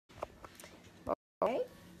Okay.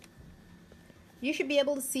 You should be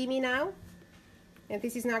able to see me now. And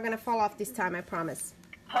this is not going to fall off this time, I promise.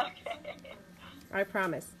 Okay. I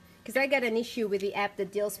promise. Because I got an issue with the app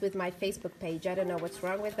that deals with my Facebook page. I don't know what's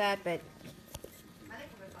wrong with that, but...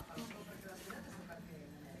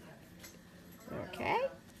 Okay.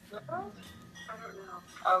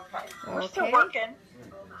 Okay. We're still working.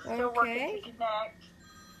 Still working to connect.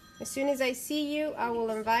 As soon as I see you, I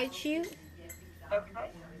will invite you.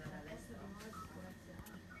 Okay.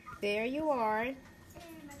 There you are.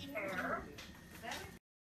 Share.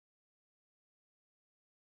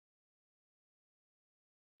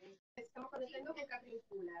 Stiamo connettendo con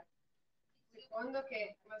POOLER. Secondo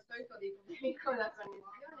che, come al solito, dei problemi con la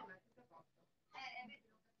connessione, ma tutto a posto.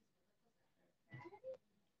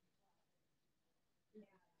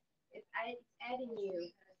 It's adding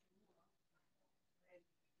you.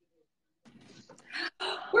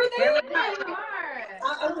 We're there. There you are.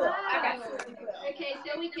 Hello. Okay,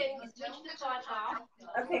 so we can switch the phone off.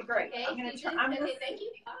 Okay, great. Okay, I'm going to Susan, try. okay, thank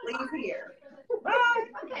you. Leave here.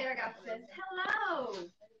 Okay, ragazzi. Hello.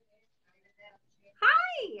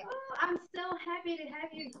 Hi. Oh, I'm so happy to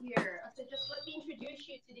have you here. So just let me introduce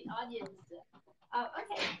you to the audience.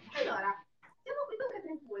 Ok, allora, siamo qui con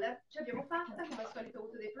Catherine Pooler, ci abbiamo fatta, come al solito ho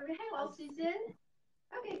avuto dei problemi. Hello Susan.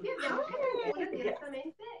 Ok, qui abbiamo Catherine Pooler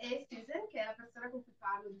direttamente e Susan, che è la persona con cui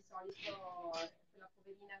parlo di solito, quella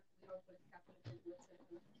poverina che rompo le scatole per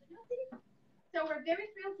So we're very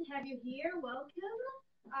thrilled to have you here. Welcome.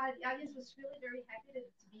 The audience was really very happy to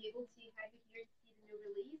be able to have you here to see the new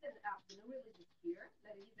release. And the new release is here.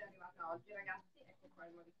 La release è arrivata oggi, ragazzi. Ecco qua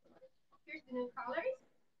il nuovo colore. Here's the new colors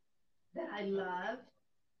that I love.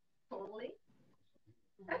 Totally.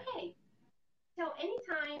 Okay. So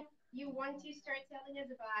anytime you want to start telling us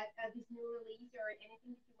about this new release or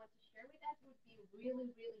anything that you want to share with us, we'd be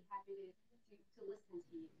really, really happy to listen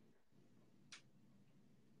to you.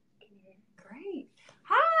 Great.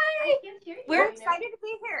 Hi. I can't hear you. We're excited to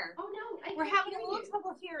be here. Oh no, We're having a little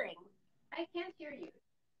trouble hearing. I can't hear you.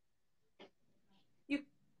 You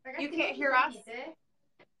can't hear us?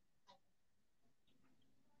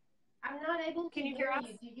 I'm not able to Can you hear us?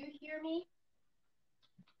 Do you hear me?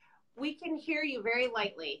 We can hear you very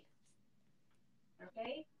lightly.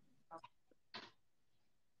 Okay.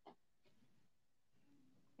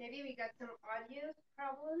 Maybe we got some audio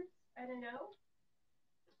problems. I don't know.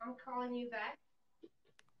 I'm calling you back.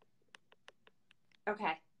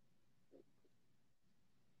 Okay.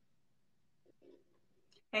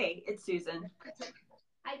 Hey, it's Susan.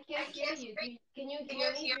 I can't hear you. Can you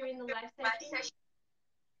hear me during the live session?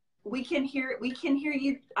 We can hear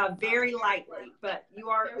you very lightly, but we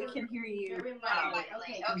can hear you. Very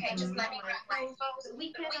lightly. Okay, just let me grab my phone.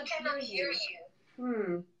 We cannot hear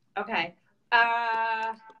you. Okay.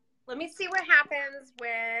 Let me see what happens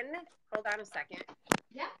when. Hold on a second.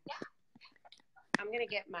 Yeah. I'm gonna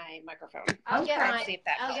get my microphone. I'll get my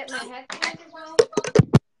headphones as well.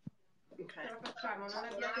 Okay.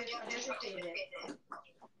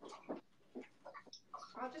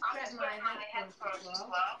 I'll just grab my headphones as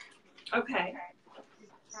well. Okay.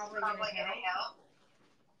 Probably gonna help.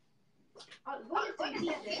 What is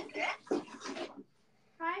this?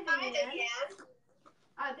 Hi, Diane.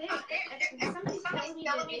 Somebody's telling me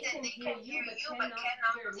that they can hear you but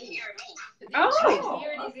cannot hear me. So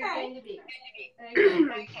here it is going to be.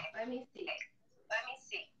 Okay. Let me see.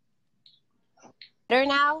 Better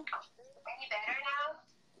now? Any better now?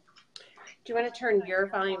 Do you want to turn your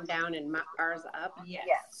volume down and ours up?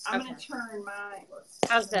 Yes. I'm going to turn my.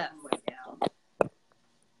 How's that?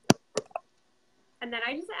 And then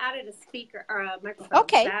I just added a speaker or a microphone.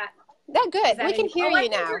 Okay. That's good. We can hear you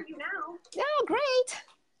now. I can hear you now. Oh, great.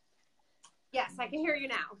 Yes, I can hear you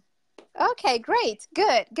now. Okay, great.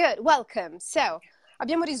 Good. Welcome. So,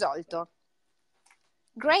 abbiamo risolto.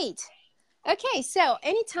 Great. Okay, so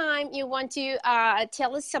anytime you want to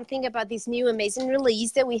tell us something about this new amazing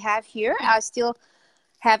release that we have here, I still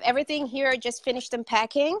have everything here, just finished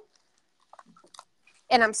unpacking.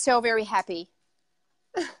 And I'm so very happy.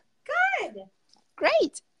 Good.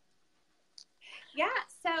 Great. Yeah,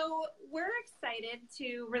 so we're excited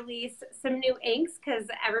to release some new inks because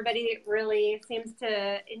everybody really seems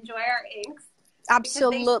to enjoy our inks.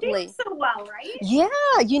 Absolutely. They stamp so well, right? Yeah,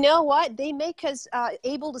 you know what? They make us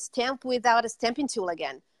able to stamp without a stamping tool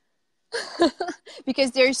again.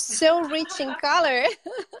 Because they're so rich in color.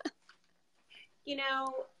 You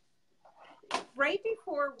know, right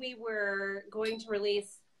before we were going to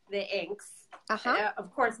release the inks,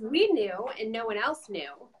 of course we knew and no one else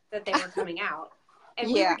knew that they were coming out. And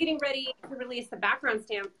we were getting ready to release the background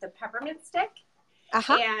stamp, the peppermint stick.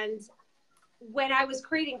 And when I was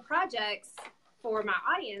creating projects for my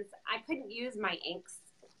audience, I couldn't use my inks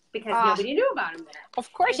because nobody knew about them there.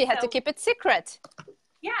 Of course, you had to keep it secret.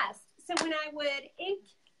 Yes. So when I would ink,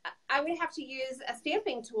 I would have to use a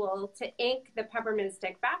stamping tool to ink the peppermint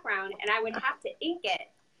stick background, and I would have to ink it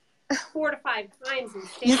 4 to 5 times and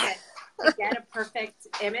stamp it to get a perfect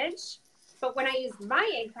image. But when I use my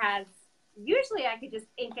ink pads, usually I could just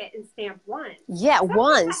ink it and stamp once. Yeah, Sometimes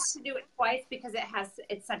once. I have to do it twice because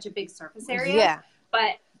it's such a big surface area. Yeah.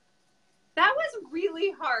 But that was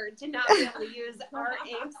really hard to not be able to use our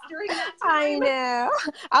inks during that time. I know.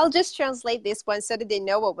 I'll just translate this one so that they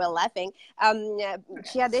know what we're laughing.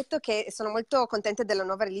 Ci ha detto che sono molto contente della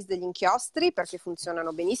nuova release degli inchiostri perché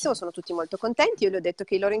funzionano benissimo, sono tutti molto contenti. Io le ho detto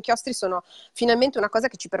che i loro inchiostri sono finalmente una cosa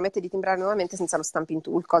che ci permette di timbrare nuovamente senza lo stamping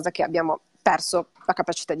tool, cosa che abbiamo perso la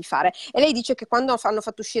capacità di fare. E lei dice che quando hanno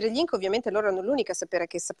fatto uscire gli ink, ovviamente loro erano l'unica a sapere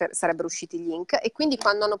che sarebbero usciti gli ink, e quindi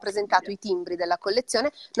quando hanno presentato i timbri della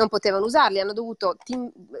collezione non potevano usarli, hanno dovuto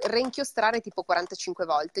reinchiostrare tipo 45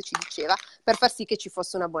 volte, ci diceva, per far sì che ci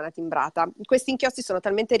fosse una buona timbrata. Questi inchiostri sono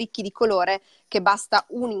talmente ricchi di colore che basta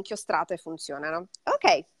un inchiostrato e funzionano. Ok,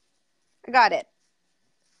 I got it.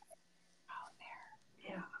 Oh, there.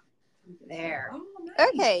 Yeah. There. Oh, nice.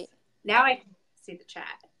 Okay. Now I can see the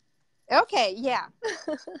chat. Okay, yeah.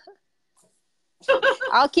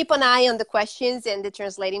 I'll keep an eye on the questions and the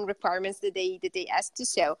translating requirements that they asked you,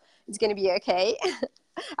 so it's going to be okay.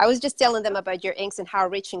 I was just telling them about your inks and how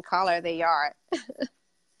rich in color they are.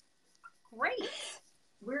 Great.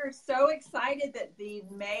 We're so excited that the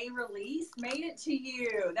May release made it to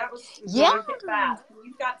you. That was Yeah. fast.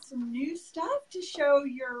 You've got some new stuff to show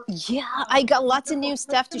your Yeah, I got lots of new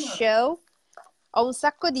stuff to show. Ho un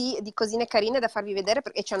sacco di cosine carine da farvi vedere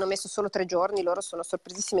perché ci hanno messo solo 3 giorni, loro sono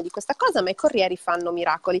sorpresissime di questa cosa, ma i corrieri fanno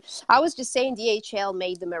miracoli. I was just saying DHL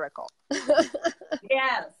made the miracle.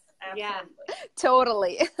 Yes, absolutely. Yeah.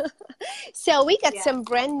 Totally. So we got some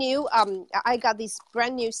brand new, I got these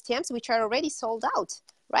brand new stamps which are already sold out,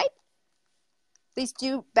 right? These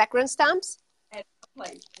 2 background stamps.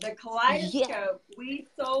 The kaleidoscope, we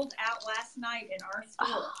sold out last night in our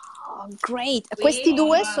store. Oh, great. Questi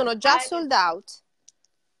 2 sono già sold out.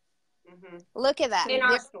 Mm-hmm. Look at that. In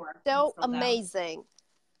our store. So amazing.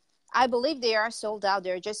 I believe they are sold out.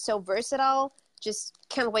 They're just so versatile. Just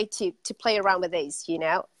can't wait to play around with these, you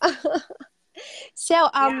know. So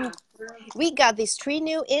we got these 3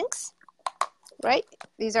 new inks, right?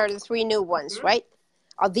 These are the 3 new ones, right?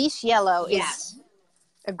 Oh, this yellow is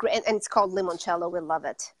a great, and it's called limoncello. We love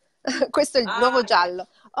it. Questo è il nuovo giallo.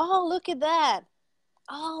 Oh, look at that.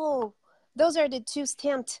 Oh, those are the 2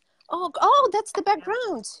 stamped. Oh, that's the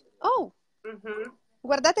background. Oh,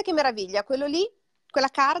 guardate che meraviglia. Quello lì, quella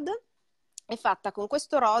card è fatta con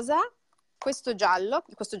questo rosa, questo giallo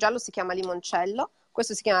si chiama limoncello,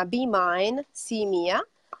 questo si chiama Be Mine, sii mia,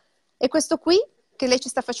 e questo qui che lei ci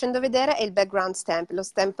sta facendo vedere è il background stamp, lo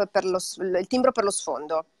stamp per il timbro per lo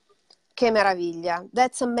sfondo. Che meraviglia.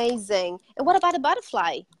 That's amazing. And what about the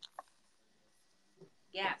butterfly?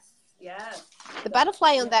 Yes. Yes. The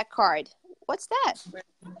butterfly on that card. What's that?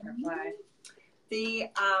 Butterfly.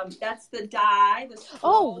 That's the die, the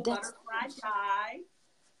scroll that's butterfly die.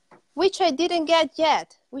 Which I didn't get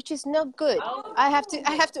yet, which is not good. Oh. I have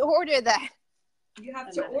to order that. You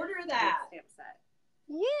have to order that. Stamp set.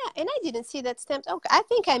 Yeah, and I didn't see that stamp. Okay, I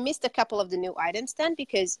think I missed a couple of the new items then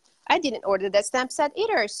because I didn't order that stamp set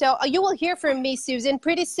either. So you will hear from me, Susan,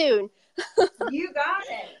 pretty soon. You got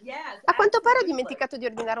it. Yes. A quanto pare ho dimenticato di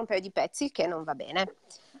ordinare un paio di pezzi, il che non va bene.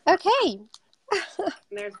 Okay.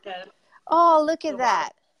 There's the... Oh, look at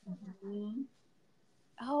that. Mm-hmm.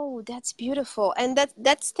 Oh, that's beautiful. And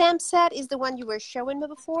that stamp set is the one you were showing me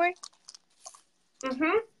before?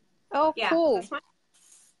 Mm-hmm. Oh, Yeah, cool. that's fine.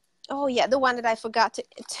 Oh, yeah, the one that I forgot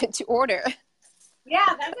to order. Yeah,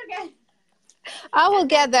 that's okay. I will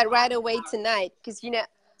get that right away tonight because, you know,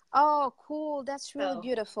 oh, cool. That's really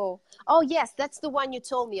beautiful. Oh, yes, that's the one you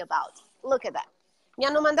told me about. Look at that. Mi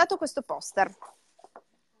hanno mandato questo poster.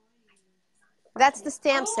 That's the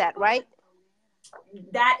stamp set, right?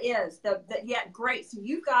 That is great. So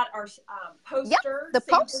you've got our poster. Yep, the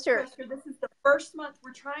poster. This is the first month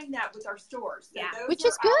we're trying that with our stores. So those which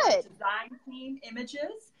is are good. Our design team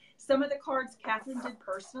images. Some of the cards Catherine did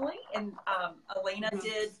personally, and Elena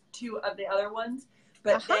did 2 of the other ones.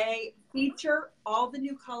 But they feature all the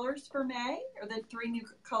new colors for May, or the 3 new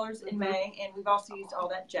colors in May, and we've also used all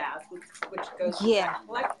that jazz, which goes with that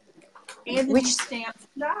collection. And the new stamps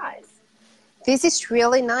and dies. This is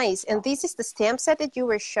really nice. And this is the stamp set that you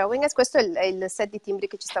were showing us. Questo è il set di timbri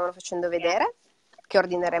che ci stavano facendo vedere, che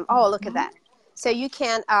ordineremo. Oh, look at that. So you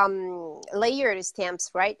can layer the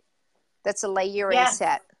stamps, right? That's a layering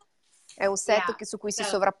set. È un set su cui si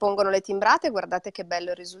sovrappongono le timbrate. Guardate che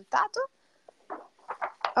bello il risultato.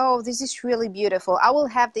 Oh, this is really beautiful. I will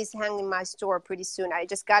have this hang in my store pretty soon. I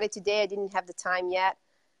just got it today. I didn't have the time yet,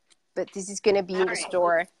 but this is going to be in the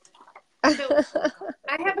store. So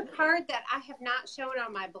I have a card that I have not shown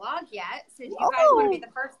on my blog yet. So if you guys want to be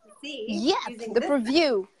the first to see. Yeah, the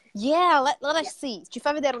preview. Yeah, let us see. Ci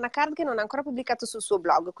fa vedere una card che non ha ancora pubblicato sul suo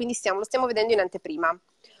blog, quindi lo stiamo vedendo in anteprima.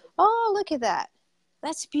 Oh, look at that.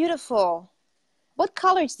 That's beautiful. What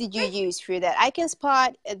colors did you use for that? I can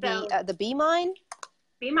spot the Be Mine.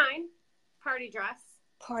 Be Mine, Party Dress.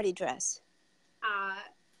 Party Dress.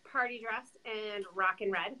 Party Dress and Rock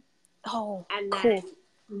and Red. Oh, and cool.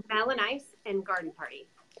 Then Melon Ice and Garden Party.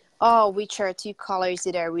 Oh, which are two colors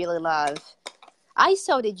that I really love. I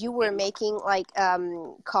saw that you were making like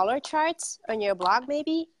color charts on your blog,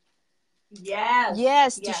 maybe?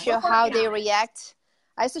 Yes. To show how they react.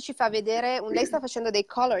 Adesso ci fa vedere, lei sta facendo dei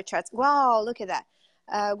color charts. Wow, look at that.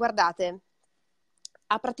 Guardate,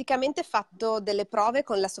 ha praticamente fatto delle prove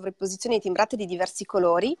con la sovrapposizione di timbrate di diversi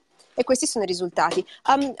colori e questi sono i risultati.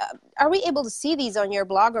 Are we able to see these on your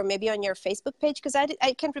blog or maybe on your Facebook page? Because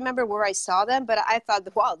I can't remember where I saw them, but I thought,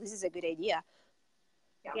 wow, this is a good idea.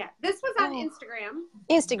 Yeah, this was on Instagram.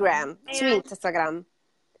 Su Instagram.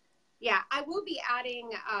 Yeah, I will be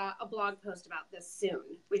adding a blog post about this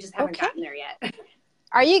soon. We just haven't gotten there yet.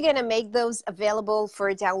 Are you going to make those available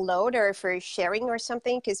for download or for sharing or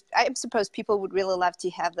something? Because I suppose people would really love to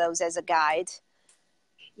have those as a guide.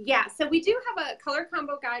 Yeah, so we do have a color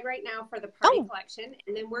combo guide right now for the party collection,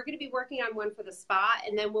 and then we're going to be working on one for the spa,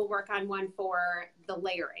 and then we'll work on one for the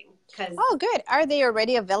layering. Oh, good. Are they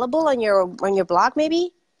already available on your blog,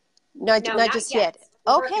 maybe? No, not just yet.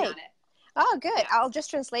 Okay. Oh, good. Yeah. I'll just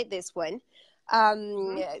translate this one.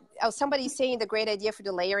 Somebody's saying the great idea for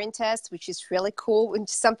the layering test, which is really cool, and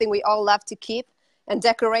something we all love to keep and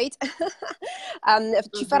decorate.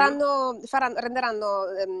 Renderanno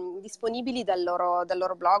disponibili dal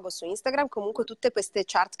loro blog o su Instagram comunque tutte queste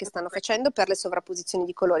chart che stanno facendo per le sovrapposizioni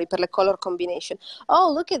di colori, per le color combination. Oh,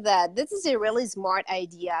 look at that. This is a really smart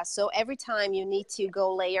idea. So every time you need to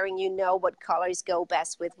go layering, you know what colors go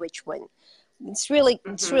best with which one. It's really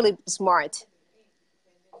smart.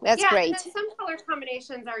 That's great. And then some color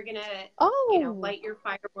combinations are going to light your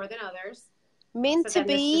fire more than others. Mint to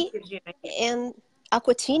be and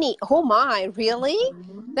aquatini. Oh my, really?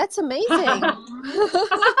 That's amazing.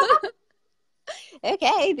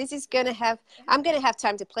 Okay, I'm going to have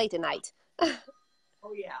time to play tonight.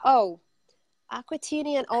 Oh, yeah. Oh,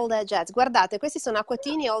 aquatini and all that jazz. Guardate, questi sono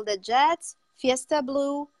aquatini, all that jazz, Fiesta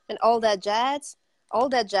Blue and all that jazz. All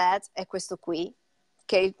that jazz è questo qui,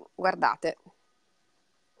 che guardate.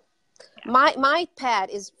 My pad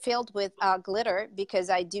is filled with glitter because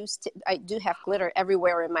I do have glitter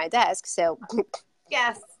everywhere in my desk. So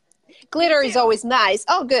yes, glitter is always nice.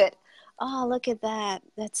 Oh, good. Oh, look at that.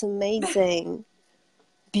 That's amazing.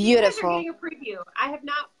 Beautiful. You guys are getting a preview. I have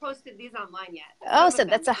not posted these online yet. Oh, so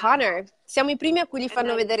that's a honor. Siamo i primi a cui li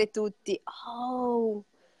fanno vedere tutti. Oh.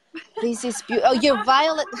 This is beautiful. Oh, your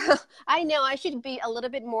violet. I know I should be a little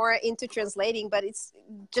bit more into translating, but it's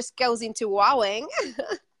just goes into wowing.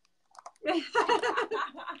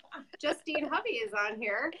 Justine Hubby is on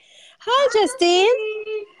here. Hi,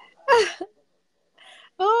 Justine.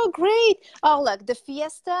 Oh, great. Oh, look, the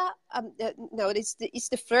Fiesta. It's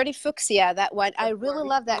the Flirty Fuchsia, that one. I really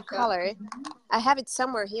love that color. I have it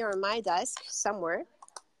somewhere here on my desk, somewhere.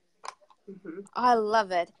 Mm-hmm. I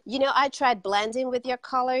love it. You know, I tried blending with your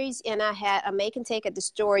colors, and I had a make and take at the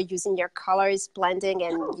store using your colors, blending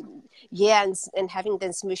and and having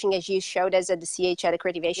them smooshing as you showed us at the CH at the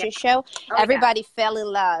Creativation show. Everybody fell in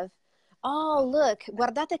love. Oh, look,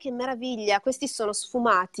 guardate che meraviglia. Questi sono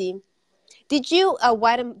sfumati. Did you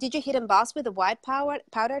hit emboss with the white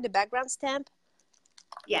powder, the background stamp?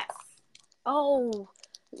 Yes. Oh,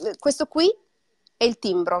 questo qui è il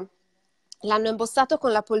timbro. L'hanno imbossato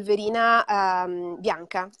con la polverina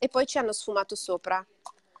bianca e poi ci hanno sfumato sopra.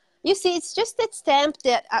 You see, it's just that stamp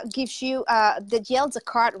that gives you that yields a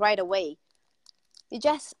card right away. You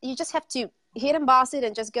just have to hit emboss it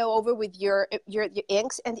and just go over with your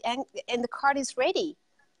inks and the card is ready.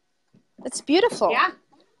 It's beautiful. Yeah,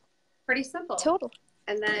 pretty simple. Total.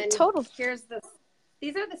 And then here's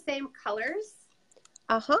these are the same colors.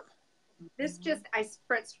 This I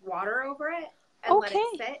spritzed water over it and let it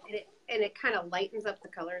sit, and it kind of lightens up the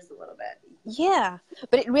colors a little bit. Yeah,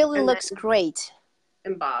 but it really looks great.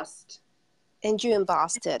 Embossed. And you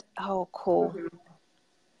embossed it. Oh, cool. Mm-hmm.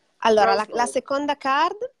 Allora, la seconda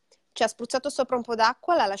card ci ha spruzzato sopra un po'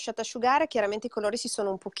 d'acqua, l'ha lasciata asciugare, chiaramente i colori si sono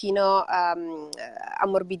un pochino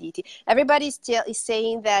ammorbiditi. Everybody still is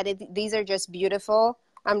saying that these are just beautiful.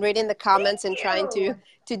 I'm reading the comments and trying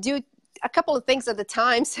to do a couple of things at a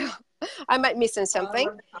time, so I might miss something.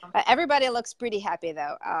 Everybody looks pretty happy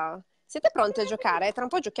though. Siete pronti a giocare? Tra un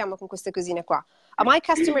po' giochiamo con queste cosine qua. My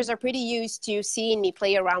customers are pretty used to seeing me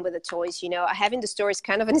play around with the toys. You know, having the store is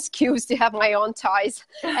kind of an excuse to have my own toys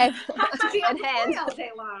and hands all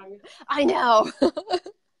day long. I know.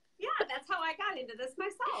 Yeah, that's how I got into this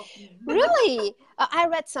myself. Really? I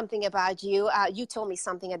read something about you. You told me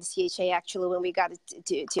something at the CHA actually when we got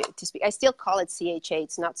to speak. I still call it CHA.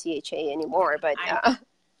 It's not CHA anymore, but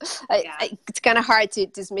it's kind of hard to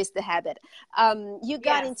dismiss the habit. You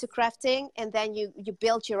got into crafting and then you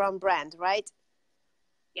built your own brand, right?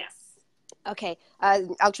 Yes. Ok,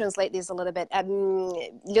 I'll translate this a little bit.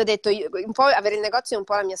 Gli ho detto, un po' avere il negozio è un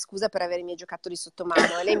po' la mia scusa per avere i miei giocattoli sotto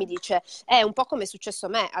mano. E lei mi dice, è un po' come è successo a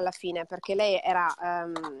me alla fine, perché lei era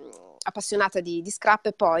appassionata di scrap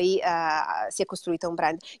e poi si è costruita un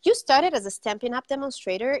brand. You started as a Stampin' Up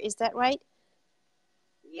demonstrator, is that right?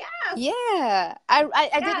 Yes. Yeah,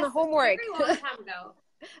 I did my homework. A very long time ago.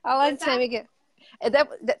 A long time ago.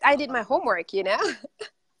 I did my homework, you know?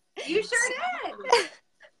 You sure did.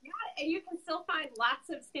 And you can still find lots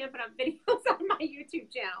of Stampin' Up videos on my YouTube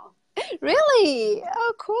channel. Really?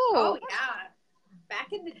 Oh, cool. Oh, yeah.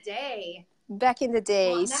 Back in the day.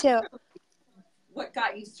 Well, so what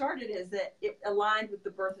got you started is that it aligned with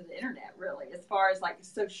the birth of the internet, really, as far as like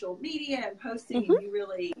social media and posting, and you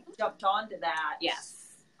really jumped onto that. Yes.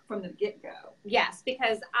 From the get-go. Yes,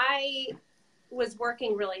 because I was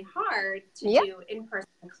working really hard to do in-person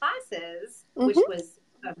classes, which was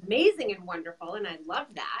amazing and wonderful, and I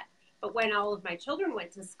loved that. But when all of my children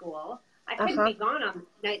went to school, I couldn't be gone on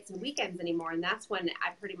nights and weekends anymore, and that's when I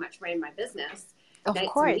pretty much ran my business,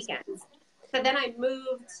 nights and weekends. So then I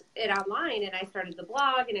moved it online, and I started the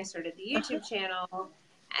blog, and I started the YouTube channel,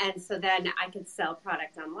 and so then I could sell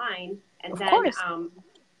product online. And then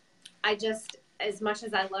I just, as much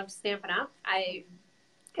as I loved Stampin' Up, I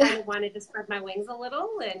kind of wanted to spread my wings a little.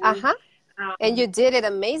 And, and you did it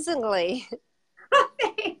amazingly.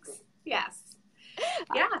 Thanks. Yes.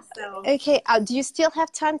 Yeah. So. Okay. Do you still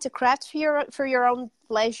have time to craft for your own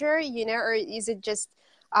pleasure, you know, or is it just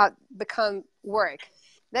become work?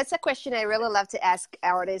 That's a question I really love to ask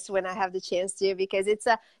artists when I have the chance to, because it's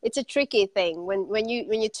a tricky thing. When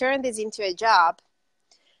you turn this into a job,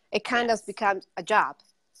 it kind of becomes a job,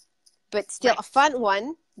 but still a fun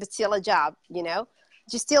one, but still a job, you know?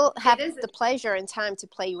 You still have the pleasure and time to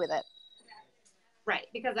play with it. Right,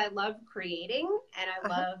 because I love creating and I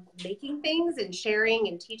love making things and sharing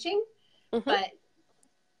and teaching, but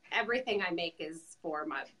everything I make is for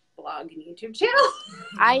my blog and YouTube channel.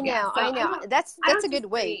 I know. That's a good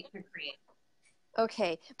way to create.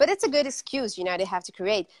 Okay, but it's a good excuse, you know, to have to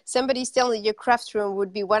create. Somebody's telling your craft room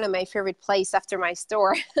would be one of my favorite places after my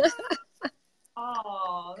store.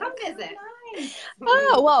 Oh, come visit. Nice.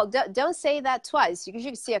 Oh well, don't say that twice. You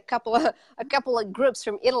should see a couple of groups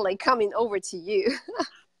from Italy coming over to you.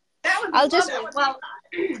 That would be well.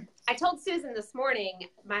 I told Susan this morning.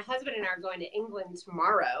 My husband and I are going to England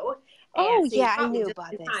tomorrow. Oh so yeah, I knew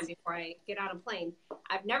about this. Time before I get on a plane,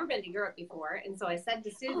 I've never been to Europe before, and so I said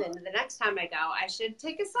to Susan, the next time I go, I should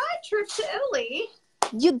take a side trip to Italy.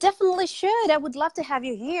 You definitely should. I would love to have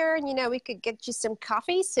you here. And, you know, we could get you some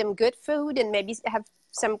coffee, some good food, and maybe have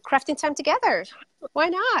some crafting time together. Why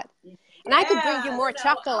not? And I could bring you more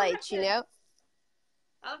chocolate, you know.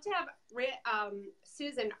 I'll have to have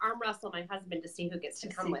Susan arm wrestle my husband to see who gets to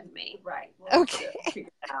come with me. Right. We'll okay. Figure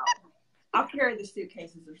it out. I'll carry the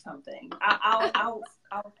suitcases or something. I'll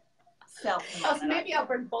sell them. Oh, so maybe I'll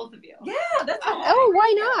bring both of you. Yeah, that's all. Oh,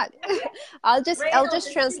 why not? I'll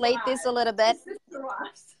just translate this a little bit.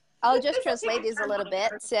 I'll just translate this a little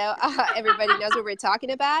bit so everybody knows what we're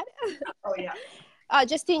talking about. Oh yeah.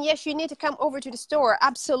 Justine, yes, you need to come over to the store.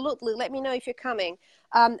 Absolutely. Let me know if you're coming.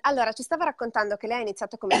 Allora, ci stava raccontando che lei ha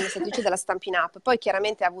iniziato come amministratrice della Stampin' Up, poi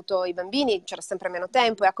chiaramente ha avuto i bambini, c'era sempre meno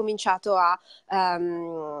tempo e ha cominciato a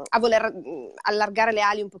voler allargare le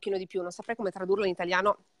ali un pochino di più. Non saprei come tradurlo in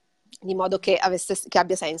italiano di modo che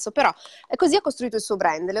abbia senso, però così ha costruito il suo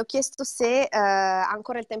brand. Le ho chiesto se ha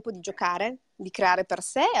ancora il tempo di giocare, di creare per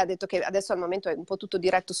sé. Ha detto che adesso al momento è un po' tutto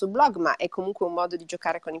diretto sul blog, ma è comunque un modo di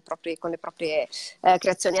giocare con le proprie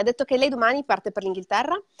creazioni. Ha detto che lei domani parte per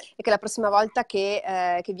l'Inghilterra e che la prossima volta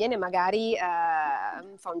che viene magari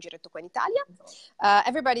fa un giretto qua in Italia.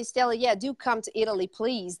 Everybody's telling, yeah, do come to Italy,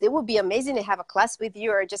 please. It would be amazing to have a class with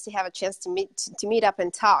you or just to have a chance to meet up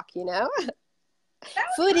and talk, you know?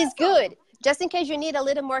 Food is good. Just in case you need a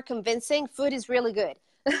little more convincing, food is really good.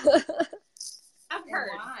 I've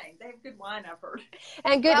heard. Wine. They have good wine, I've heard.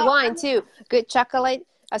 And good wine, too. Good chocolate.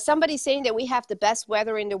 Somebody's saying that we have the best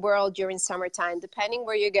weather in the world during summertime, depending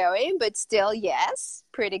where you're going, but still, yes,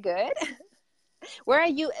 pretty good. Where are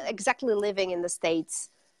you exactly living in the States?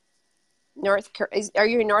 Are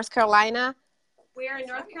you in North Carolina? We're in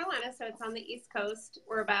North Carolina, so it's on the East Coast.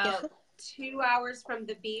 We're about 2 hours from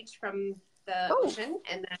the beach, from the ocean,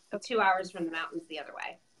 and then 2 hours from the mountains the other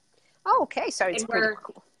way. Oh, okay. So it's pretty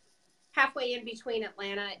cool. Halfway in between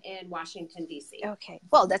Atlanta and Washington, D.C. Okay.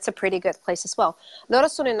 Well, that's a pretty good place as well. Loro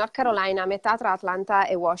sono in North Carolina, a metà tra Atlanta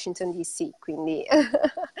e Washington, D.C., quindi...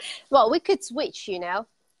 Well, we could switch, you know.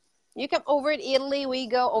 You come over to Italy, we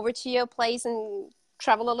go over to your place and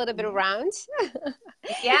travel a little bit around.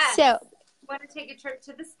 Yeah. So, want to take a trip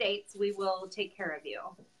to the States, we will take care of you.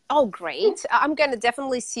 Oh, great. I'm going to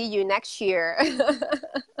definitely see you next year.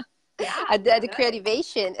 At the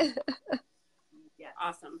Creativation. Yeah,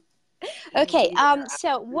 awesome. Okay,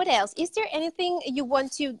 so what else? Is there anything you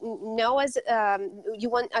want to know you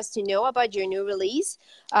want us to know about your new release?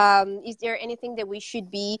 Is there anything that we should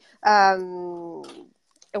be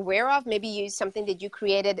aware of? Maybe something that you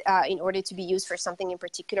created in order to be used for something in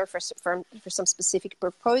particular, for some specific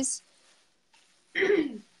purpose?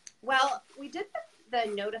 Well, we did the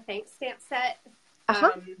Note of Thanks stamp set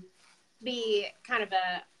be kind of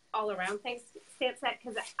a all-around thanks stamp set,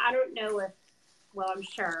 because I don't know if, well, I'm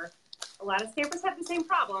sure a lot of stampers have the same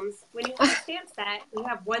problems. When you have a stamp set, you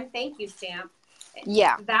have one thank you stamp.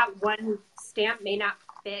 Yeah. That one stamp may not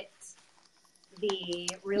fit the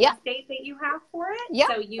real estate that you have for it. Yeah.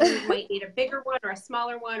 So you might need a bigger one or a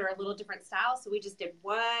smaller one or a little different style. So we just did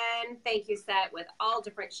one thank you set with all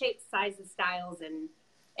different shapes, sizes, styles, and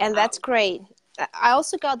that's great. I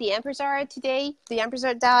also got the Empress Art today, the Empress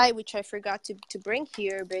Art die, which I forgot to bring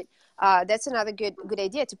here, but that's another good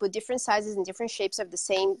idea, to put different sizes and different shapes of the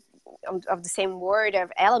same word,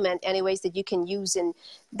 of element, anyways, that you can use, and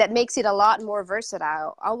that makes it a lot more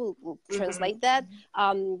versatile. I will translate that.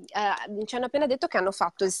 Ci hanno appena detto che hanno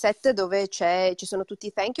fatto il set dove ci sono tutti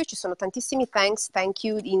i thank you, ci sono tantissimi thank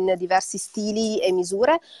you in diversi stili e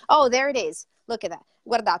misure. Oh, there it is. Look at that.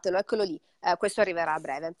 Guardatelo, eccolo lì. Questo arriverà a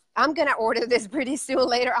breve. I'm gonna order this pretty soon.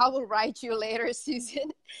 Later, I will write you later,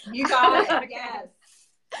 Susan. You got it, yes.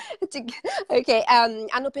 Ok,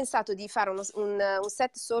 hanno pensato di fare un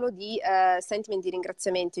set solo di sentiment di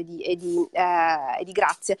ringraziamento e di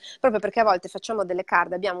grazie, proprio perché a volte facciamo delle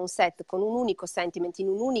card, abbiamo un set con un unico sentiment in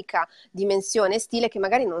un'unica dimensione e stile che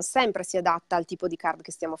magari non sempre si adatta al tipo di card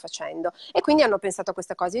che stiamo facendo, e quindi hanno pensato a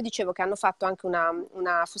questa cosa. Io dicevo che hanno fatto anche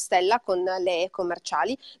una fustella con le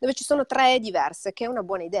commerciali dove ci sono 3 diverse, che è una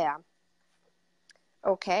buona idea.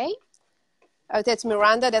 Ok. Oh, that's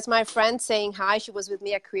Miranda. That's my friend saying hi. She was with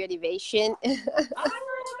me at Creativation.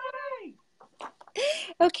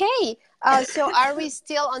 Okay. So are we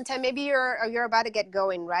still on time? Maybe you're about to get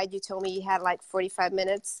going, right? You told me you had like 45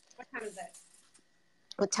 minutes. What time is it?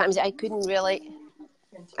 What time is it? I couldn't really.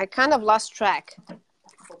 I kind of lost track.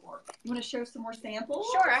 You want to show some more samples?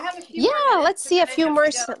 Sure. I have a few. Yeah, more let's see a few more.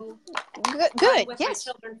 Good. With yes.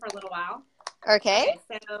 my children for a little while. Okay.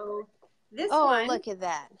 So this one. one. Oh, look at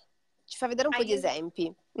that. Ci fa vedere un po' di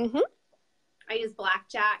esempi. I use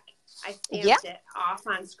blackjack. I stamped it off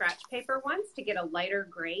on scratch paper once to get a lighter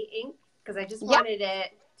gray ink, because I just wanted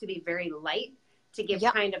it to be very light, to give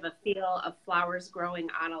kind of a feel of flowers growing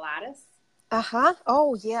on a lattice.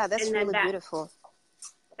 Oh, yeah, that's really beautiful.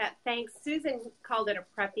 That thanks, Susan called it a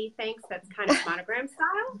preppy thanks. That's kind of monogram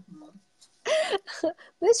style.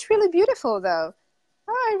 That's really beautiful, though.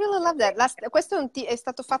 Oh, I really love that. Questo è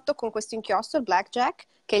stato fatto con questo inchiostro, il blackjack,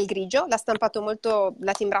 che è il grigio. L'ha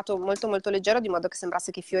timbrato molto molto leggero, di modo che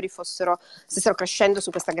sembrasse che i fiori stessero crescendo su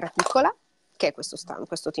questa graticola, che è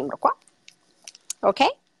questo timbro qua.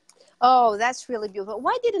 Ok? Oh, that's really beautiful.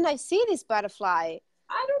 Why didn't I see this butterfly?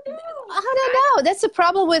 I don't know. That's the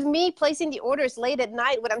problem with me placing the orders late at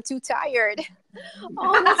night when I'm too tired.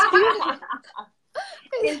 Oh, that's beautiful.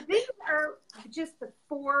 And these are just the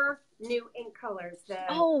 4 new ink colors,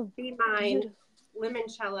 the Be Mine,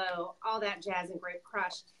 Limoncello, all that jazz, and Grape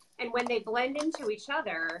Crush. And when they blend into each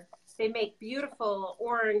other, they make beautiful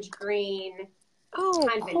orange, green,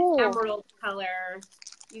 kind of an emerald color.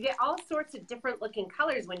 You get all sorts of different looking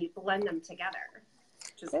colors when you blend them together.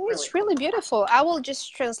 It's really beautiful. I will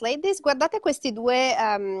just translate this. Guardate questi due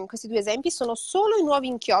esempi, sono solo i nuovi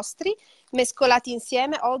inchiostri mescolati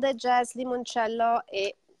insieme, all that jazz, limoncello,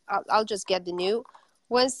 e I'll just get the new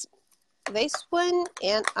ones. This one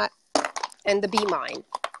and the Be Mine.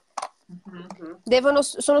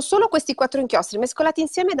 Sono solo questi 4 inchiostri mescolati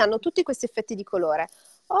insieme, danno tutti questi effetti di colore.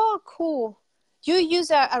 Oh, cool. Do you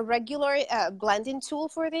use a regular blending tool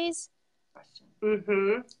for these?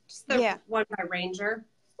 Just the one by Ranger.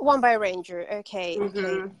 One by Ranger. Okay.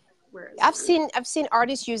 Okay. I've seen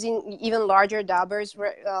artists using even larger daubers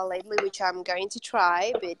lately, which I'm going to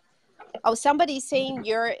try. But somebody's saying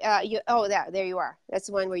there you are. That's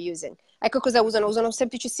the one we're using. Ecco cosa usano. Usano un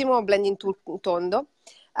semplicissimo blending tool tondo.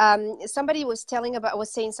 Somebody was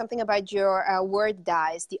saying something about your word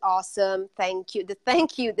dies. The awesome, thank you,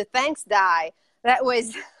 the thanks die. That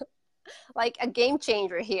was like a game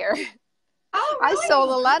changer here. Oh, really? I sold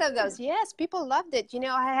a lot of those. Yes, people loved it.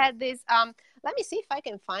 I had this. Let me see if I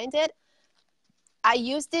can find it. I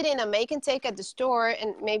used it in a make and take at the store,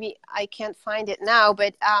 and maybe I can't find it now,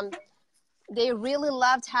 but they really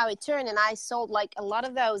loved how it turned, and I sold like a lot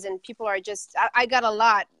of those, and people are just, I got a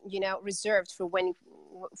lot, reserved for when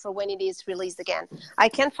it is released again. I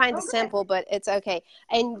can't find the sample, but it's okay.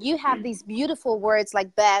 And you have these beautiful words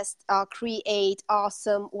like best, create,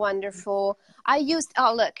 awesome, wonderful.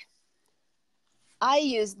 I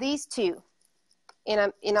used these two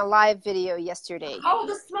in a live video yesterday. Oh,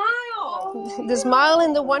 the smile. The smile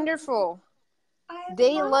and the wonderful.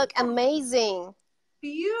 They look amazing.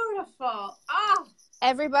 Beautiful. Oh.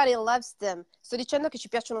 Everybody loves them. Sto dicendo che ci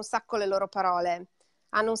piacciono un sacco le loro parole.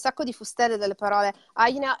 Hanno un sacco di fustelle delle parole.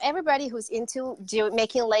 Everybody who's into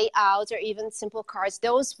making layouts or even simple cards,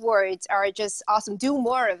 those words are just awesome. Do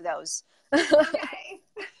more of those. Okay.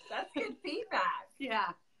 That's good feedback.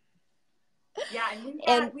 Yeah. Yeah,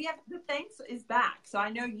 and we have the thanks is back. So I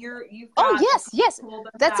know you've got yes.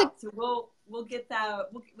 That's so we'll get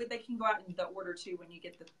that. They can go out in the order too when you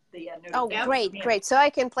get the notification. Oh, great. So I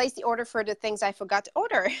can place the order for the things I forgot to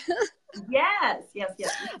order. Yes.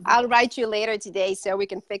 I'll write you later today so we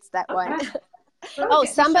can fix that one.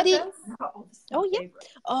 Somebody. Oh, yeah.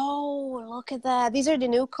 Oh, look at that. These are the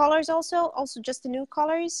new colors also just the new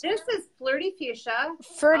colors. This is Flirty Fuchsia.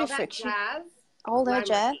 Flirty Fuchsia. All that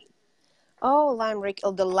jazz. Oh, Lime Ricky.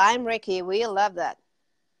 Oh, the Lime Ricky. We love that.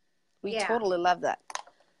 We totally love that.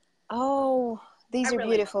 Oh, these are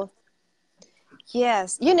beautiful.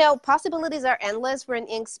 Yes. Possibilities are endless when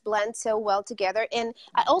inks blend so well together. And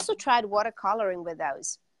I also tried watercoloring with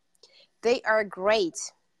those. They are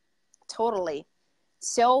great. Totally.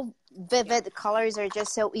 So vivid. The colors are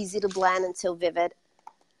just so easy to blend and so vivid.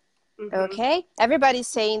 Mm-hmm. Okay. Everybody's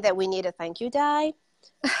saying that we need a thank you die.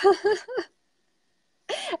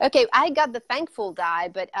 Okay, I got the thankful die,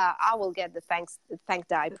 but I will get the thank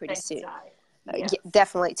die pretty soon. Yes.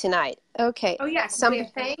 Definitely tonight. Okay. Oh yeah, we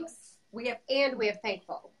have thanks. We have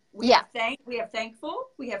thankful. We have thankful.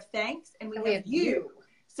 We have thanks, and we have you.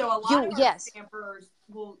 So a lot of our stampers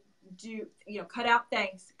will do cut out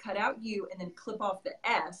thanks, cut out you, and then clip off the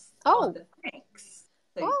S on the thanks.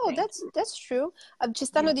 That's true. Ci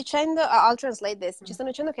stanno dicendo, I'll translate this, ci stanno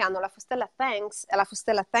dicendo che hanno la fustella thanks, la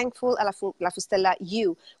fustella thankful e la fustella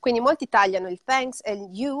you. Quindi molti tagliano il thanks e il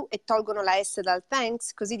you e tolgono la S dal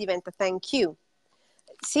thanks, così diventa thank you.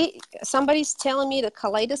 See, somebody's telling me the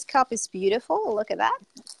kaleidoscope is beautiful. Look at that.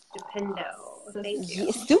 Stupendo. Thank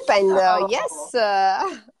you. Stupendo. Yes,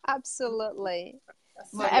 absolutely.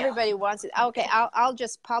 Well, everybody wants it. Okay, I'll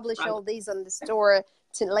just publish all these on the store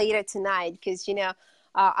later tonight because,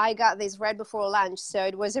 I got this right before lunch, so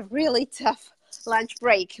it was a really tough lunch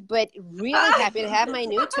break, but really happy to have my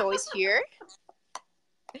new toys here.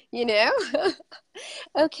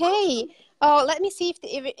 Okay. Oh, let me see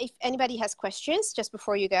if anybody has questions just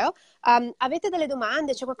before you go. Avete delle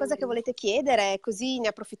domande? C'è qualcosa che volete chiedere? Così ne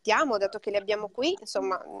approfittiamo, dato che le abbiamo qui.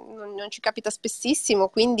 Insomma, non ci capita spessissimo,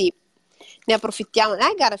 quindi ne approfittiamo. And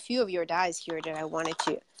I got a few of your dies here that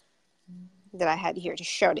I had here to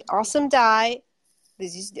show. The awesome die.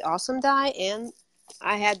 This is the awesome die, and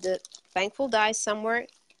I had the thankful die somewhere.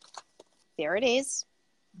 There it is.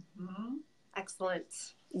 Mm-hmm.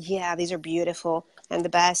 Excellent. Yeah, these are beautiful. And the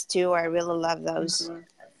best too. I really love those.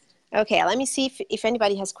 Mm-hmm. Okay, let me see if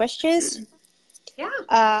anybody has questions.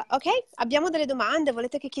 Yeah. Ok, abbiamo delle domande.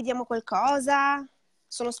 Volete che chiediamo qualcosa?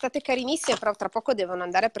 Sono state carinissime, però tra poco devono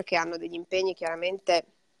andare perché hanno degli impegni chiaramente.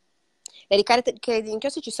 Le ricariche di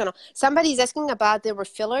inchiostri ci sono. Somebody is asking about the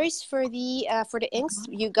refillers for the inks.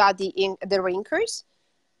 You got the rinkers,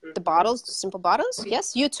 the bottles, the simple bottles.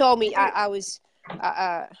 Yes, you told me. I was.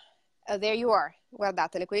 There you are.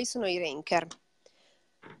 Guardatele, quelli sono i rinker.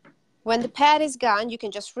 When the pad is gone, you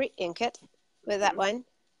can just re-ink it with that one.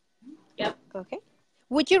 Yep. Okay.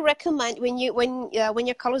 Would you recommend when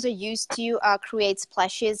your colors are used to create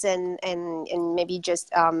splashes and maybe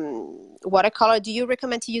just watercolor? Do you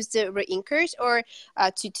recommend to use the re-inkers or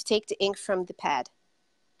to take the ink from the pad?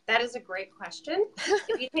 That is a great question.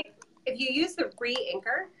 If you use the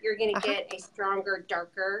re-inker, you're going to get a stronger,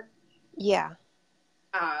 darker. Yeah.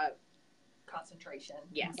 Concentration.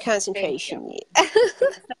 Yes. Concentration. So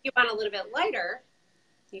if you want a little bit lighter,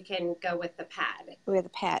 you can go with the pad. With the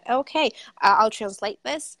pad. Okay, I'll translate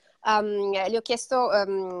this. Le ho chiesto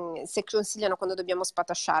se consigliano quando dobbiamo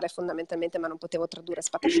spatasciare fondamentalmente, ma non potevo tradurre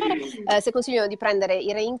spatasciare, se consigliano di prendere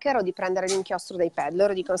i reinker o di prendere l'inchiostro dei pad.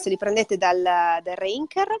 Loro dicono se li prendete dal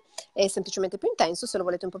reinker è semplicemente più intenso, se lo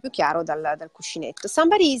volete un po' più chiaro dal cuscinetto.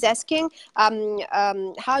 Somebody is asking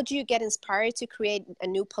how do you get inspired to create a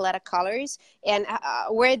new palette of colors, and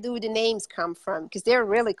where do the names come from, because they're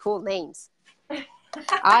really cool names.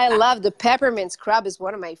 I love the peppermint scrub, is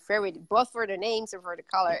one of my favorite, both for the names and for the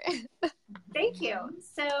color. Thank you.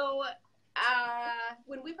 So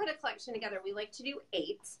when we put a collection together, we like to do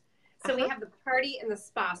 8. So we have the party and the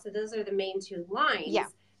spa. So those are the main 2 lines. Yeah.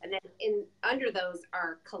 And then under those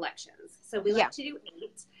are collections. So we like to do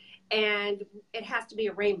 8. And it has to be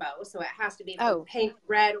a rainbow. So it has to be pink,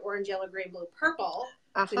 red, orange, yellow, green, blue, purple.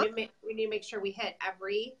 So we need to make sure we hit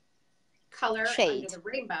every color under the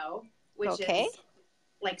rainbow, which is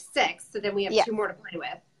like 6. So then we have 2 more to play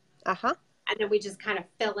with. And then we just kind of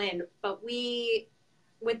fill in. But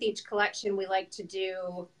with each collection, we like to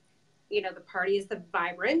do, the party is the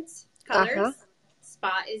vibrant colors.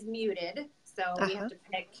 Spa is muted. So we have to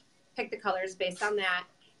pick the colors based on that.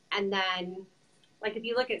 And then, like, if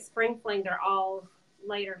you look at Spring Fling, they're all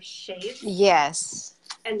lighter shades. Yes.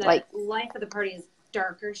 And the life of the party is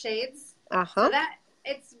darker shades. So that,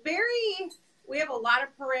 it's very... We have a lot of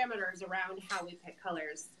parameters around how we pick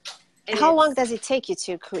colors. And how long does it take you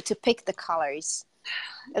to pick the colors?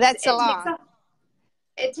 That's a lot.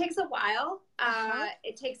 It takes a while.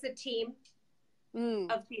 It takes a team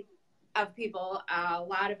of people, a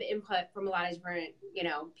lot of input from a lot of different,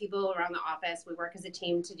 people around the office. We work as a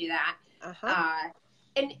team to do that.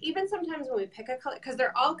 And even sometimes when we pick a color, because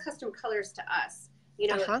they're all custom colors to us,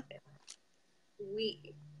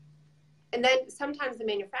 and then sometimes the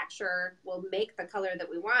manufacturer will make the color that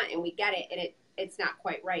we want and we get it and it's not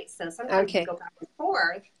quite right. So sometimes we go back and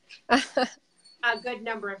forth a good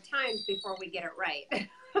number of times before we get it right.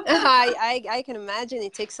 I can imagine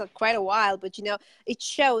it takes quite a while, but it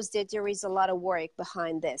shows that there is a lot of work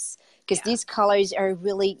behind this, because these colors are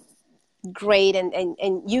really great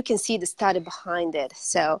and you can see the study behind it.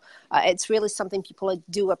 So it's really something people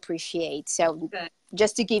do appreciate. So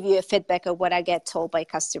just to give you a feedback of what I get told by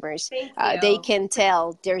customers, they can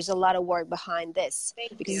tell there's a lot of work behind this.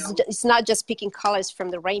 Because it's not just picking colors from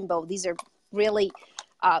the rainbow. These are really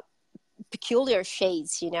peculiar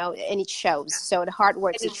shades, and it shows. So the hard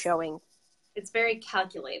work is showing. It's very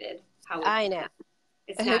calculated. I know.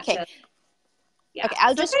 It's not just, Okay,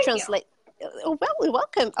 I'll just translate. Well,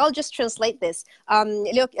 welcome. I'll just translate this.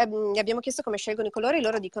 Abbiamo chiesto come scelgono i colori.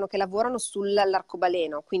 Loro dicono che lavorano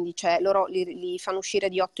sull'arcobaleno, quindi loro li fanno uscire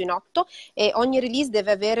di 8 in 8 e ogni release deve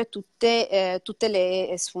avere tutte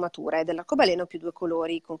le sfumature dell'arcobaleno più 2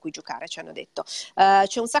 colori con cui giocare, ci hanno detto.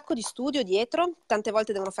 C'è un sacco di studio dietro, tante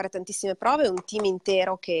volte devono fare tantissime prove, un team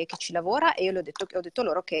intero che ci lavora, e io ho detto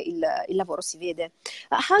loro che il lavoro si vede.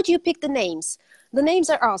 How do you pick the names? The names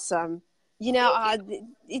are awesome.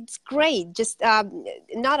 It's great. Just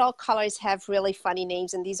not all colors have really funny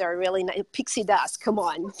names, and these are really nice. Pixie dust, come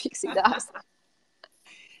on, pixie dust.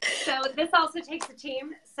 So this also takes a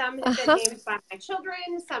team. Some have been named by my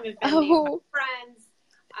children. Some have been named by friends.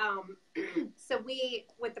 So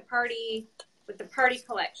with the party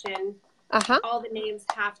collection, all the names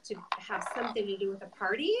have to have something to do with a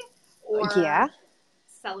party or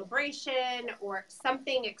celebration or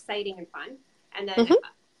something exciting and fun, and then.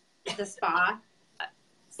 The spa,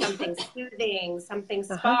 something soothing, something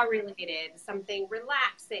spa related, something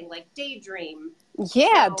relaxing like daydream.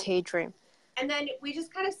 Daydream. And then we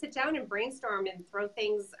just kind of sit down and brainstorm and throw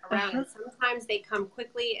things around. And sometimes they come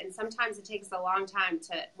quickly and sometimes it takes a long time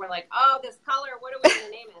we're like, oh, this color, what are we going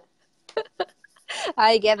to name it?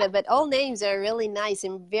 I get it, but all names are really nice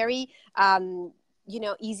and very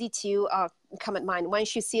easy to come at mind.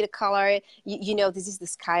 Once you see the color, you know this is the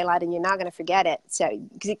skylight and you're not going to forget it. So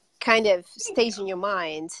because it kind of stays in your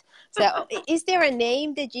mind. So is there a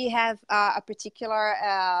name that you have a particular,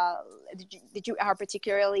 that you are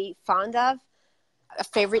particularly fond of? A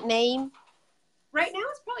favorite name? Right now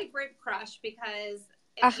it's probably Grape Crush, because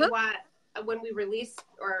if you want, when we released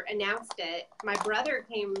or announced it, my brother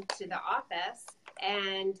came to the office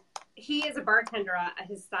and he is a bartender at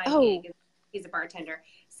his side gig. He's a bartender.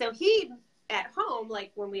 So he, at home,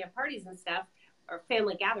 like when we have parties and stuff, or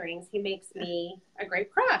family gatherings, he makes me a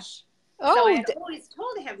Grape Crush. So I had always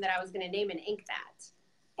told him that I was going to name and ink that.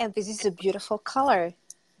 And this is a beautiful color.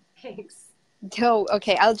 Thanks. Oh, ok,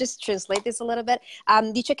 I'll just translate this a little bit.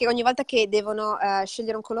 Dice che ogni volta che devono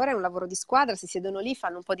scegliere un colore è un lavoro di squadra, si siedono lì,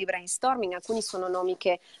 fanno un po' di brainstorming, alcuni sono nomi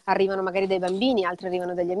che arrivano magari dai bambini, altri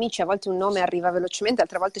arrivano dagli amici, a volte un nome arriva velocemente,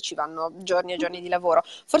 altre volte ci vanno giorni e giorni di lavoro.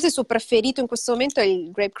 Forse il suo preferito in questo momento è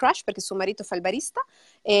il Grape Crush, perché suo marito fa il barista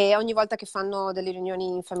e ogni volta che fanno delle riunioni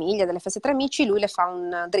in famiglia, delle feste tra amici, lui le fa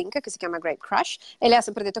un drink che si chiama Grape Crush e lei ha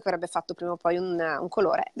sempre detto che avrebbe fatto prima o poi un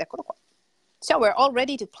colore, ed eccolo qua. So we're all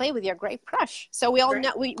ready to play with your Grape Crush. So we all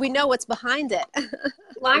know we know what's behind it.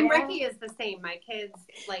 Lime Ricky is the same. My kids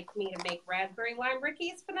like me to make raspberry lime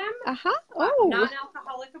Rickies for them. Oh,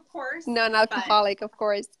 non-alcoholic, of course. Non-alcoholic, of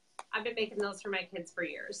course. I've been making those for my kids for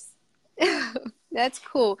years. That's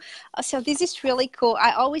cool. So this is really cool.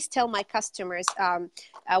 I always tell my customers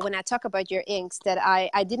when I talk about your inks that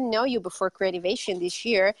I didn't know you before Creativation this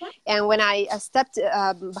year, and when I stepped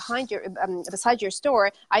beside your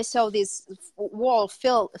store, I saw this wall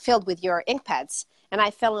filled with your ink pads, and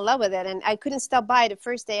I fell in love with it. And I couldn't stop by the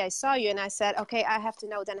first day I saw you, and I said, okay, I have to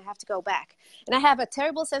know. Then I have to go back. And I have a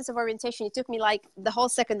terrible sense of orientation. It took me like the whole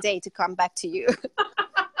second day to come back to you.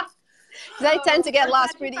 Because I tend to get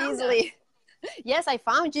lost pretty easily. Yes, I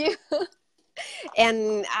found you.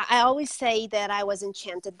 And I always say that I was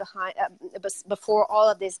enchanted before all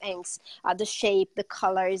of these inks, the shape, the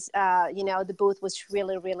colors, the booth was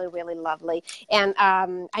really, really, really lovely. And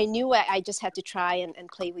I knew I just had to try and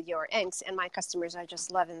play with your inks, and my customers are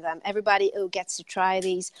just loving them. Everybody who gets to try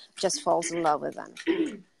these just falls in love with them.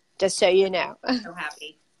 Just so you know. I'm so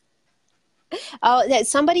happy. Oh,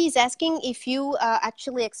 somebody is asking if you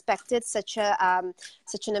actually expected such an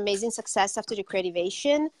amazing success after the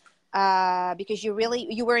Creativation, because you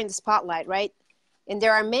were in the spotlight, right? And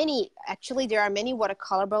there are many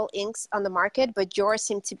watercolorable inks on the market, but yours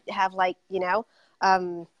seem to have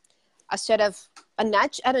a sort of a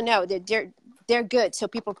nudge. I don't know. They're good, so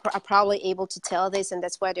people are probably able to tell this, and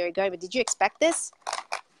that's why they're going. But did you expect this?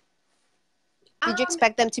 Did you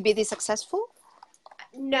expect them to be this successful?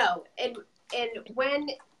 No, and when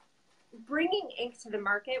bringing ink to the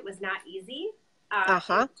market was not easy. It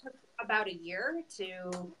took about a year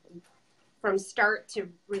from start to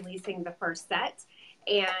releasing the first set,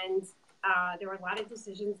 and there were a lot of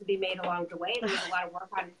decisions to be made along the way. There was a lot of work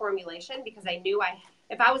on formulation because I knew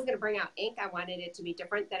if I was going to bring out ink, I wanted it to be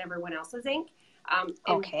different than everyone else's ink. And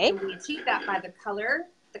we achieved that by the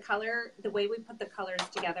way we put the colors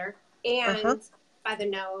together, and by the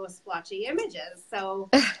no splotchy images. So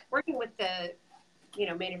working with the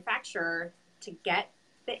manufacturer to get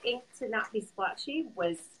the ink to not be splotchy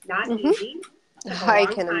was not easy. I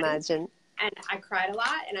can imagine. And I cried a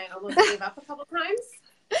lot, and I almost gave up a couple times.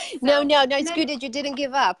 So, no, it's good that you didn't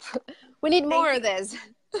give up. We need more of this.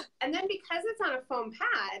 And then because it's on a foam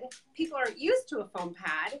pad, people aren't used to a foam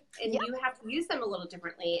pad, and you have to use them a little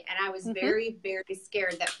differently. And I was very, very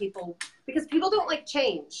scared that because people don't like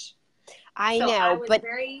change. I was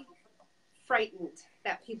very frightened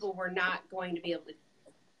that people were not going to be able to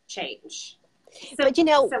change. So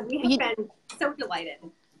we have been so delighted.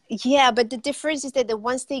 Yeah, but the difference is that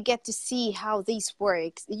once they get to see how this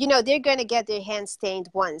works, they're going to get their hands stained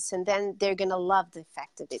once, and then they're going to love the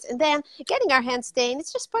effect of this. And then getting our hands stained,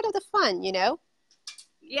 it's just part of the fun,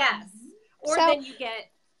 Yes. Or then you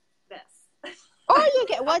get this. Or you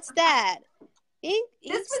get, what's that? This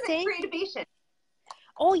was a Creativation.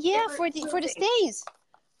 Oh yeah, for the stains.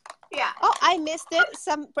 Yeah. Oh, I missed it.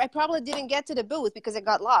 I probably didn't get to the booth because I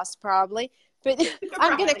got lost probably. But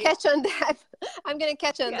I'm gonna catch on that. I'm gonna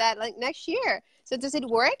catch on that like next year. So does it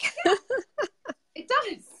work? It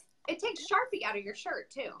does. It takes Sharpie out of your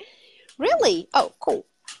shirt too. Really? Oh, cool.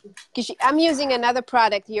 Because I'm using another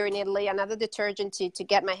product here in Italy, another detergent to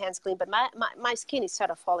get my hands clean, but my skin is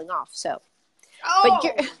sort of falling off. So. Oh.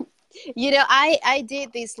 But I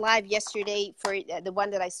did this live yesterday for the one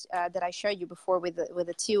that I showed you before with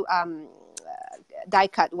the two die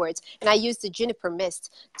cut words, and I used the juniper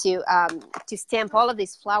mist to stamp all of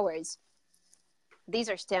these flowers. These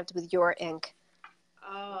are stamped with your ink.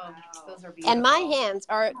 Oh, those are beautiful. And my hands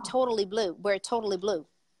are totally blue. We're totally blue,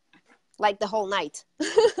 like the whole night.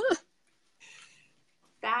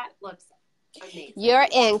 That looks amazing. Your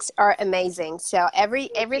inks are amazing. So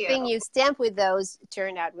everything you stamp with those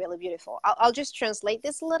turned out really beautiful. I'll just translate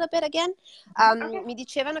this a little bit again. Mi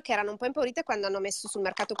dicevano che erano un po' impaurite quando hanno messo sul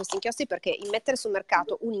mercato questi inchiostri, perché il mettere sul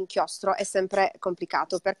mercato un inchiostro è sempre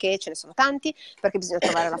complicato, perché ce ne sono tanti, perché bisogna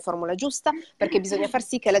trovare la formula giusta, perché bisogna far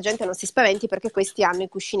sì che la gente non si spaventi, perché questi hanno i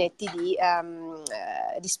cuscinetti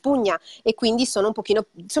di spugna e quindi sono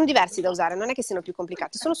diversi da usare, non è che siano più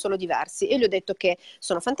complicati, sono solo diversi. E gli ho detto che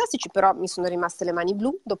sono fantastici, però mi sono sono rimaste le mani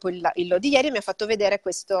blu dopo il load di ieri, e mi ha fatto vedere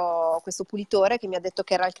questo pulitore che mi ha detto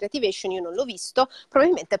che era il Creativation. Io non l'ho visto,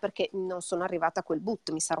 probabilmente perché non sono arrivata a quel boot,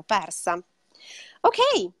 mi sarò persa.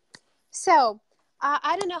 Ok, so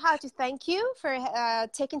I don't know how to thank you for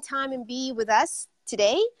taking time and be with us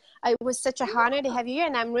today. It was such a honor to have you here,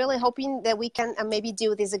 and I'm really hoping that we can maybe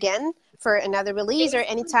do this again for another release, or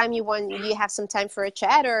anytime you have some time for a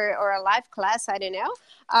chat or a live class. I don't know.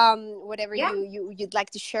 Whatever you'd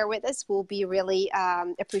like to share with us will be really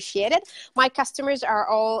appreciated. My customers are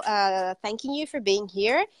all thanking you for being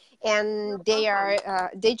here, and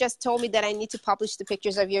they just told me that I need to publish the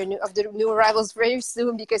pictures of the new arrivals very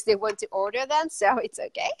soon because they want to order them. So it's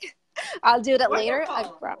okay. I'll do that later.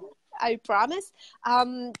 I promise.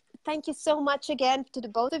 Thank you so much again to the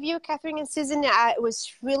both of you, Catherine and Susan. It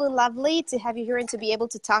was really lovely to have you here and to be able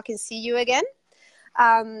to talk and see you again.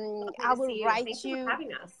 I will write Thank you for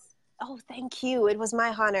having us. Oh, thank you. It was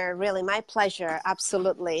my honor, really, my pleasure.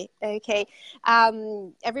 Absolutely. Okay.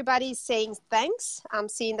 Everybody's saying thanks. I'm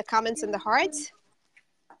seeing the comments and the hearts.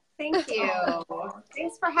 Thank you.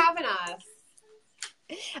 Thanks for having us.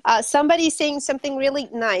 Somebody's saying something really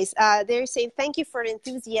nice. They're saying thank you for the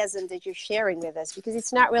enthusiasm that you're sharing with us, because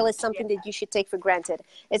it's not really something that you should take for granted.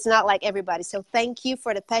 It's not like everybody. So thank you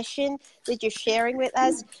for the passion that you're sharing with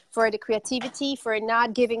us, for the creativity, for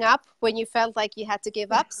not giving up when you felt like you had to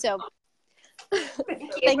give up. So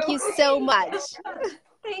thank you so much.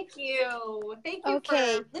 Thank you. Thank you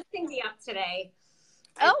for lifting me up today.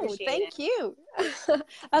 Thank you.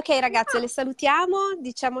 Ok, ragazze, le salutiamo,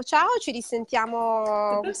 diciamo ciao, ci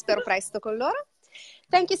risentiamo spero presto con loro.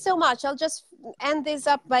 Thank you so much. I'll just end this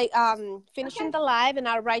up by finishing the live, and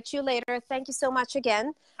I'll write you later. Thank you so much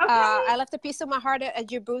again. Okay. I left a piece of my heart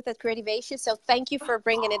at your booth at Creativation, so thank you for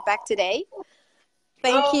bringing it back today.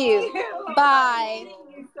 Thank you. Bye.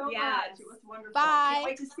 Thank you so much. It was wonderful. Bye. Can't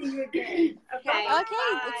wait to see you again. Okay.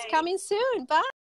 Okay, it's coming soon. Bye.